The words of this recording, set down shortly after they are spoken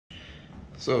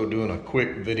So doing a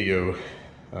quick video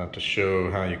to show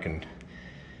how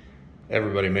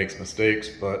everybody makes mistakes,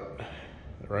 but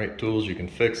the right tools you can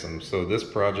fix them. So this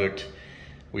project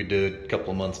we did a couple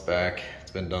of months back.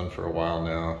 It's been done for a while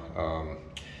now.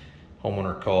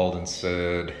 Homeowner called and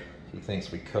said he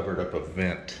thinks we covered up a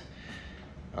vent.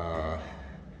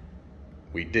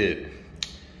 We did.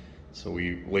 So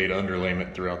we laid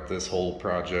underlayment throughout this whole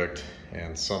project,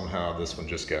 and somehow this one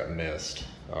just got missed.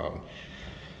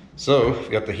 So we've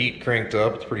got the heat cranked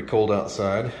up. It's pretty cold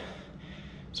outside.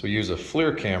 So we use a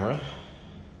Flir camera,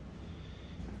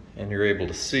 and you're able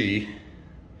to see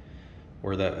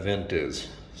where that vent is.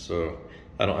 So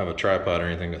I don't have a tripod or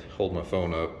anything to hold my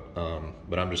phone up,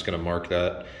 but I'm just going to mark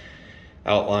that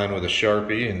outline with a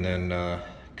Sharpie and then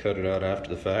cut it out after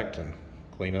the fact and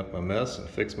clean up my mess and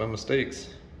fix my mistakes.